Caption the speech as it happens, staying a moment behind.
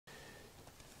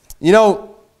You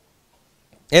know,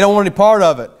 they don't want any part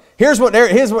of it. Here's what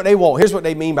they want. Here's what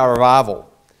they mean by revival.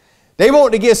 They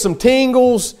want to get some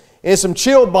tingles and some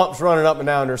chill bumps running up and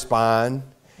down their spine.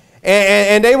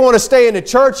 And they want to stay in the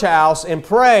church house and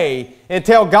pray and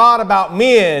tell God about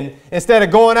men instead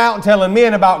of going out and telling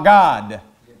men about God.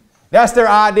 That's their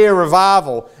idea of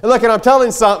revival. And look, and I'm telling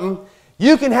you something.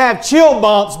 You can have chill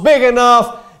bumps big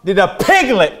enough that a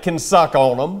piglet can suck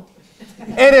on them.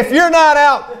 And if you're not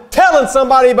out telling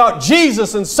somebody about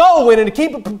Jesus and soul winning to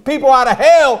keep people out of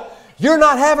hell, you're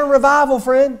not having revival,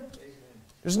 friend.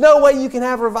 There's no way you can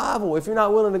have revival if you're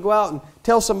not willing to go out and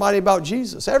tell somebody about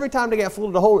Jesus. Every time they got full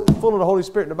of the Holy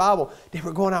Spirit in the Bible, they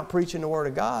were going out preaching the Word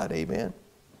of God. Amen.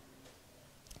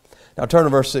 Now turn to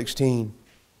verse 16.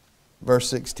 Verse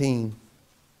 16.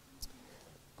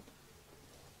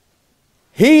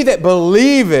 He that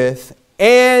believeth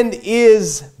and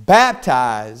is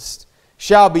baptized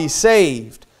shall be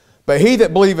saved, but he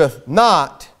that believeth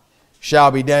not shall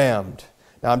be damned.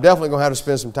 Now, I'm definitely going to have to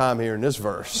spend some time here in this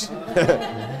verse.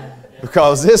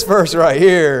 Because this verse right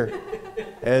here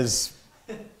is,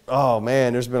 oh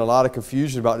man, there's been a lot of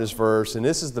confusion about this verse. And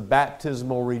this is the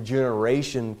baptismal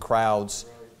regeneration crowd's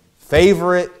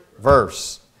favorite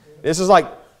verse. This is like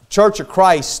Church of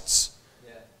Christ's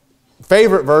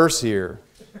favorite verse here.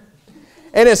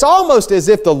 And it's almost as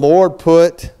if the Lord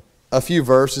put a few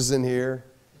verses in here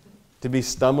to be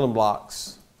stumbling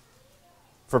blocks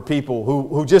for people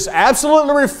who just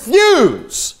absolutely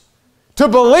refuse to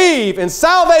believe in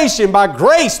salvation by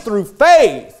grace through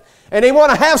faith. And they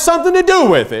want to have something to do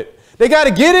with it. They got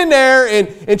to get in there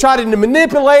and try to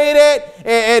manipulate it.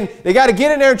 And they got to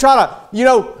get in there and try to, you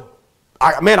know,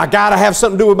 I got to have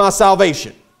something to do with my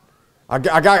salvation. I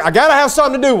got to have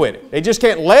something to do with it. They just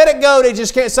can't let it go. They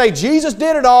just can't say, Jesus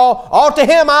did it all to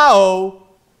Him I owe.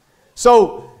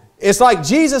 So it's like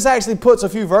Jesus actually puts a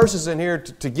few verses in here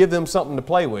to give them something to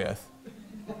play with.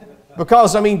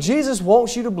 Because, I mean, Jesus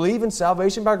wants you to believe in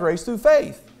salvation by grace through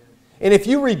faith. And if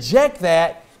you reject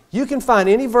that, you can find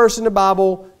any verse in the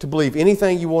Bible to believe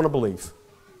anything you want to believe.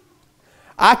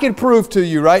 I could prove to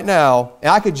you right now,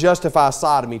 and I could justify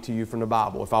sodomy to you from the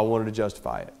Bible if I wanted to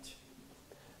justify it.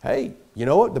 Hey, you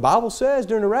know what? The Bible says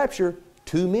during the rapture,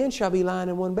 2 men shall be lying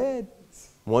in one bed.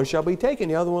 One shall be taken,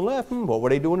 the other one left. What were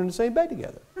they doing in the same bed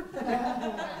together?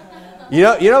 You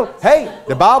know, hey,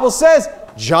 the Bible says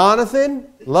Jonathan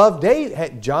loved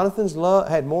David. Jonathan's love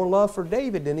had more love for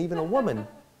David than even a woman.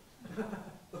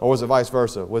 Or was it vice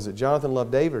versa? Was it Jonathan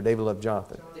loved David or David loved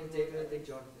Jonathan? I think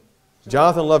Jonathan.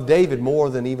 Jonathan loved David more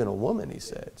than even a woman, he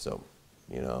said. So,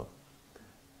 you know.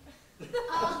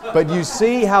 But you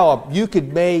see how you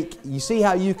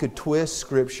could twist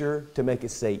Scripture to make it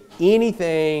say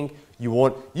anything you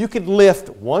want. You could lift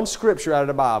one Scripture out of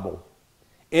the Bible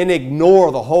and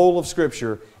ignore the whole of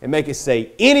Scripture and make it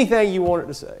say anything you want it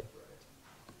to say.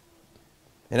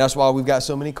 And that's why we've got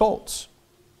so many cults.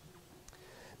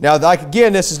 Now, like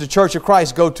again, this is the Church of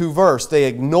Christ go-to verse. They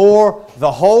ignore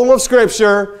the whole of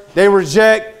Scripture. They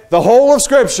reject the whole of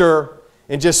Scripture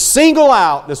and just single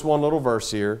out this one little verse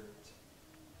here.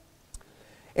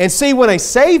 And see, when a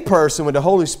saved person with the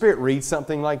Holy Spirit reads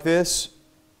something like this,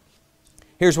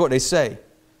 here's what they say.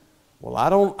 Well, I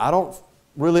don't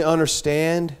really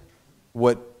understand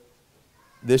what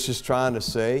this is trying to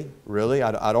say, really.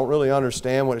 I don't really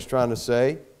understand what it's trying to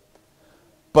say.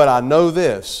 But I know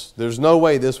this. There's no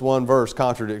way this one verse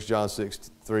contradicts John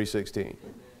 3:16.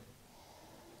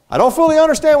 I don't fully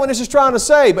understand what this is trying to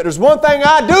say, but there's one thing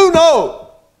I do know.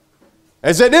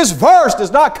 Is that this verse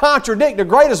does not contradict the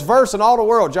greatest verse in all the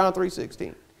world, John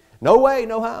 3:16. No way,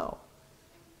 no how.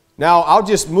 Now, I'll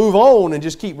just move on and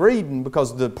just keep reading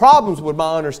because the problem's with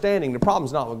my understanding. The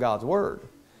problem's not with God's Word.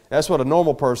 That's what a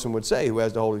normal person would say who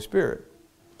has the Holy Spirit.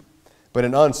 But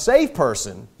an unsaved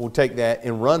person will take that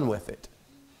and run with it.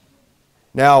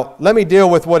 Now, let me deal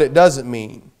with what it doesn't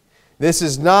mean. This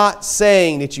is not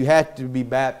saying that you have to be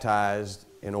baptized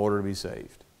in order to be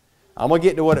saved. I'm going to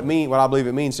get to what I believe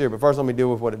it means here, but first let me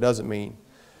deal with what it doesn't mean.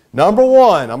 Number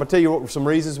one, I'm going to tell you some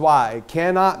reasons why. It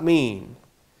cannot mean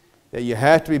that you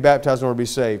have to be baptized in order to be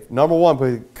saved. Number one,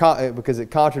 because it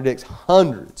contradicts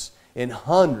hundreds and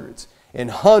hundreds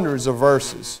and hundreds of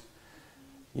verses.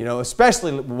 You know,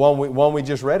 especially one we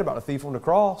just read about, the thief on the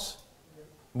cross.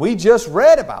 We just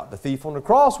read about the thief on the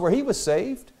cross where he was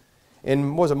saved.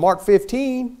 In, was it Mark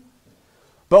 15?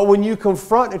 But when you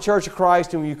confront the Church of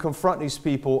Christ and when you confront these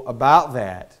people about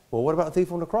that, well, what about the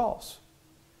thief on the cross?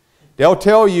 They'll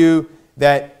tell you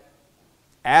that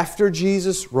after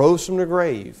Jesus rose from the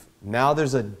grave, now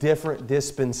there's a different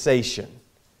dispensation.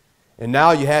 And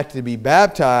now you have to be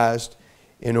baptized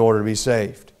in order to be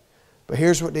saved. But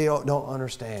here's what they don't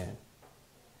understand.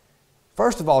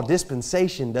 First of all,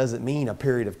 dispensation doesn't mean a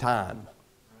period of time.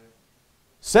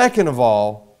 Second of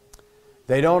all,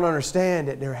 they don't understand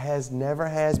that there never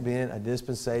has been a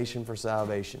dispensation for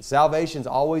salvation. Salvation's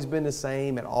always been the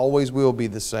same and always will be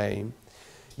the same.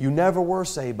 You never were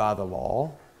saved by the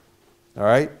law. All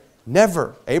right?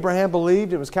 Never. Abraham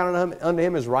believed, it was counted unto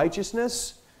him as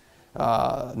righteousness.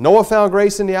 Noah found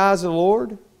grace in the eyes of the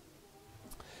Lord.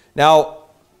 Now,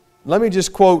 let me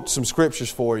just quote some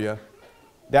scriptures for you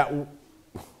that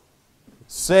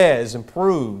says and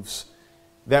proves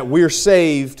that we're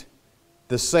saved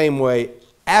the same way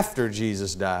after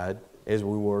Jesus died as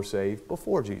we were saved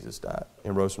before Jesus died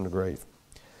and rose from the grave.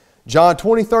 John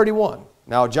 20:31.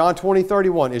 Now, John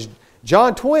 20:31 is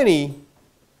John 20.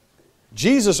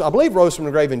 Jesus, I believe, rose from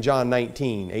the grave in John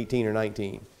 19, 18 or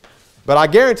 19. But I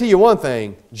guarantee you one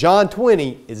thing, John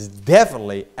 20 is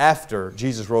definitely after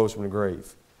Jesus rose from the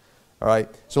grave. All right?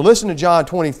 So listen to John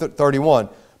 20:31.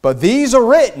 But these are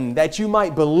written that you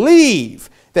might believe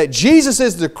that Jesus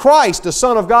is the Christ, the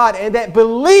Son of God, and that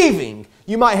believing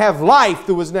you might have life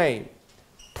through His name.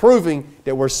 Proving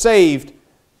that we're saved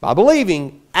by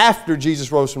believing after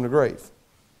Jesus rose from the grave.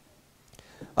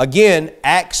 Again,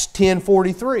 Acts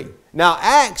 10:43. Now,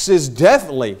 Acts is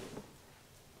definitely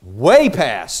way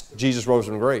past Jesus rose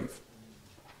from the grave.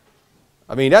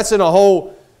 I mean, that's in a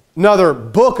whole another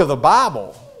book of the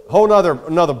Bible. A whole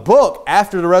another book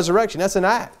after the resurrection. That's in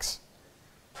Acts.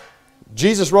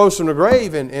 Jesus rose from the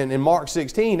grave in Mark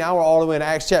 16. Now we're all the way in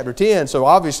Acts chapter 10. So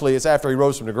obviously it's after He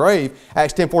rose from the grave.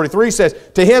 Acts 10:43 says,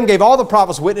 to Him gave all the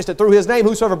prophets witness that through His name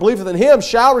whosoever believeth in Him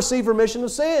shall receive remission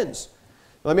of sins.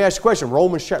 Let me ask you a question.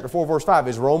 Romans chapter 4 verse 5.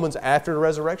 Is Romans after the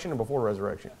resurrection or before the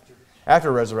resurrection? After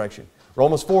the resurrection.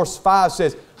 Romans 4:5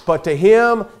 says, but to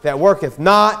him that worketh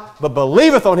not, but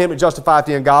believeth on Him that justifieth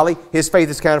the ungodly, his faith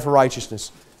is counted for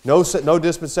righteousness. No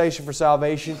dispensation for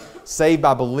salvation. Saved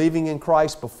by believing in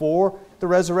Christ before the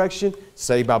resurrection.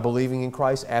 Saved by believing in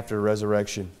Christ after the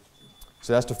resurrection.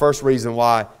 So that's the first reason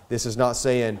why this is not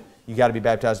saying you got to be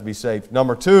baptized to be saved.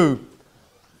 Number two,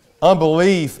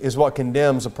 unbelief is what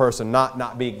condemns a person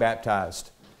not being baptized.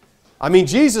 I mean,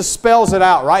 Jesus spells it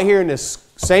out right here in this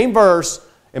same verse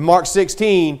in Mark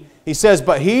 16. He says,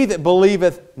 but he that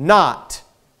believeth not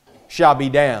shall be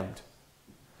damned.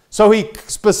 So He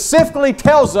specifically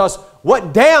tells us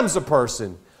what damns a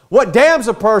person. What damns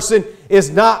a person is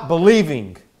not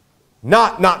believing,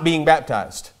 not being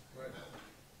baptized.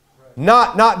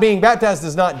 Not being baptized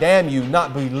does not damn you.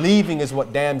 Not believing is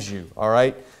what damns you. All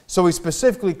right? So He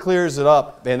specifically clears it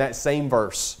up in that same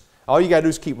verse. All you got to do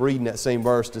is keep reading that same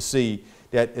verse to see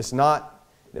that it's not,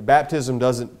 that baptism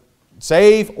doesn't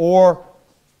save or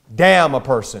damn a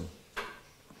person.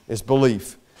 It's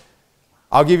belief.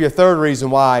 I'll give you a third reason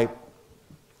why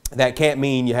that can't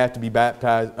mean you have to be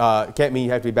baptized. Can't mean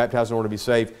you have to be baptized in order to be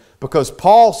saved. Because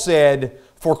Paul said,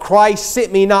 "For Christ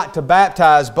sent me not to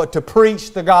baptize, but to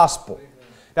preach the gospel."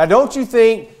 Now, don't you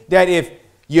think that if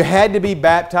you had to be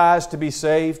baptized to be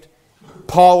saved,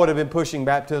 Paul would have been pushing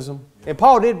baptism? And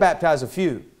Paul did baptize a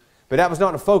few, but that was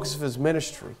not the focus of his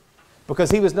ministry, because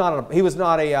Paul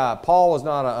was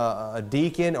not a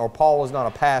deacon, or Paul was not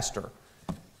a pastor.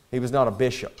 He was not a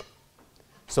bishop.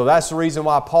 So that's the reason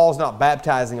why Paul's not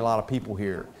baptizing a lot of people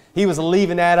here. He was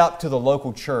leaving that up to the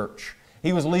local church.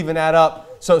 He was leaving that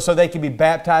up so they could be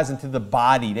baptized into the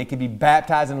body. They could be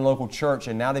baptized in the local church,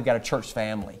 and now they've got a church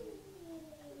family.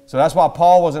 So that's why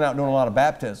Paul wasn't out doing a lot of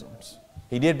baptisms.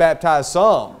 He did baptize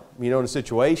some, in a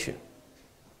situation.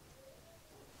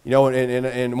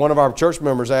 And one of our church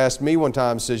members asked me one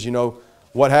time, says,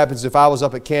 what happens if I was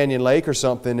up at Canyon Lake or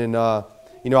something, and,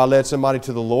 I led somebody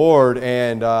to the Lord,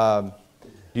 and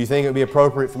do you think it would be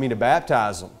appropriate for me to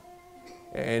baptize them?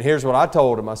 And here's what I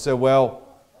told him. I said, well,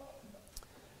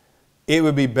 it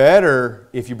would be better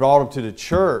if you brought them to the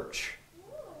church,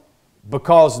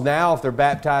 because now if they're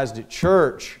baptized at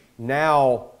church,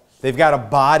 now they've got a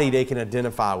body they can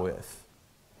identify with.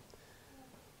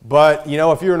 But,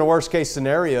 if you're in a worst case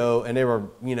scenario and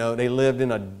they lived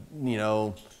in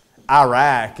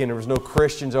Iraq, and there was no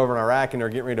Christians over in Iraq, and they're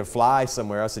getting ready to fly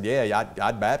somewhere, I said, yeah,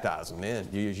 I'd baptize them then.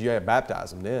 You baptize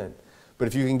them then. But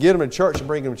if you can get them to church and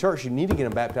bring them to church, you need to get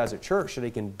them baptized at church so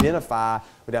they can identify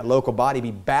with that local body,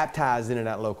 be baptized into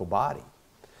that local body.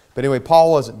 But anyway,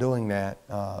 Paul wasn't doing that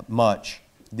much.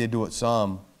 He did do it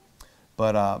some.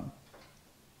 But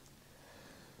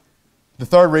the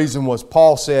third reason was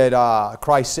Paul said,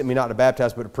 Christ sent me not to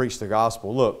baptize but to preach the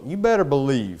gospel. Look, you better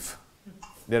believe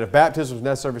that if baptism was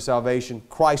necessary for salvation,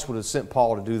 Christ would have sent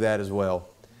Paul to do that as well.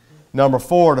 Number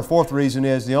four, the fourth reason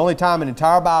is the only time in the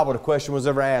entire Bible the question was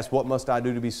ever asked, what must I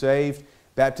do to be saved?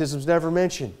 Baptism's never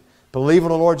mentioned. Believe on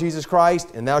the Lord Jesus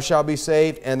Christ, and thou shalt be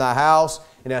saved, and thy house.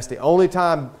 And that's the only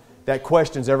time that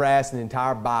question's ever asked in the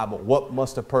entire Bible. What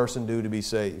must a person do to be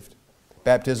saved?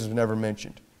 Baptism is never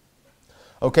mentioned.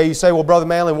 Okay, you say, well, Brother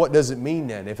Manley, what does it mean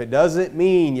then? If it doesn't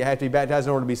mean you have to be baptized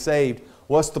in order to be saved,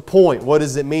 what's the point? What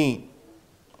does it mean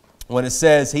when it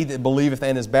says, he that believeth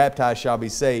and is baptized shall be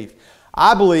saved?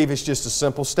 I believe it's just a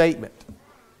simple statement.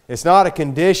 It's not a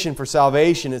condition for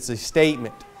salvation, it's a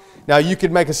statement. Now, you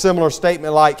could make a similar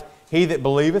statement like, he that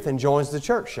believeth and joins the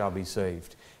church shall be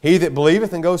saved. He that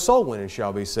believeth and goes soul winning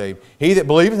shall be saved. He that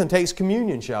believeth and takes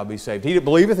communion shall be saved. He that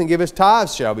believeth and giveth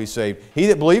tithes shall be saved. He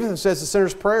that believeth and says the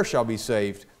sinner's prayer shall be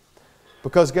saved.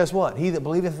 Because guess what? He that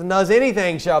believeth and does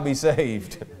anything shall be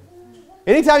saved.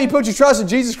 Anytime you put your trust in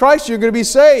Jesus Christ, you're going to be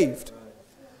saved.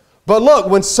 But look,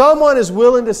 when someone is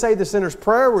willing to say the sinner's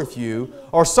prayer with you,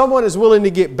 or someone is willing to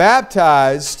get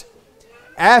baptized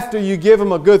after you give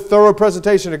them a good thorough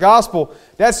presentation of the gospel,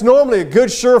 that's normally a good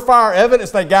surefire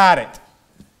evidence they got it.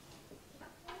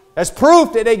 That's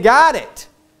proof that they got it.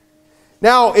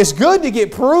 Now, it's good to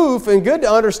get proof and good to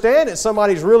understand that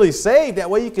somebody's really saved. That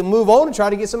way you can move on and try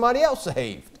to get somebody else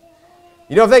saved.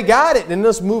 You know, if they got it, then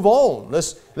let's move on.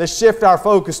 Let's shift our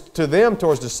focus to them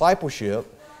towards discipleship.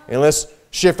 And let's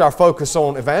shift our focus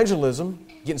on evangelism,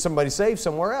 getting somebody saved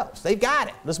somewhere else. They've got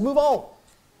it. Let's move on.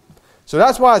 So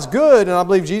that's why it's good, and I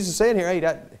believe Jesus is saying here, hey,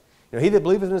 he that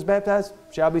believeth and is baptized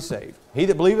shall be saved. He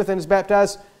that believeth and is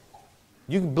baptized,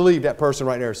 you can believe that person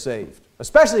right there is saved.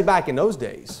 Especially back in those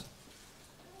days.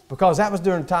 Because that was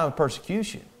during the time of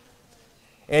persecution.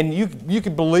 And you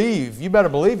could believe, you better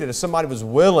believe that if somebody was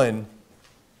willing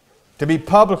to be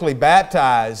publicly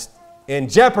baptized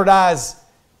and jeopardize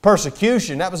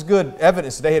persecution, that was good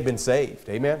evidence that they had been saved.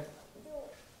 Amen?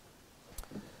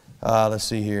 Let's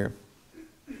see here.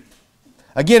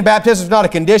 Again, baptism is not a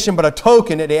condition, but a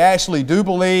token that they actually do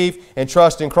believe and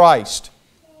trust in Christ.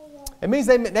 It means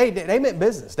they meant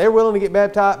business. They're willing to get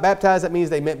baptized. That means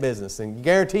they meant business. And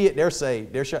guarantee it, they're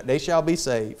saved. They shall be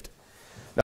saved.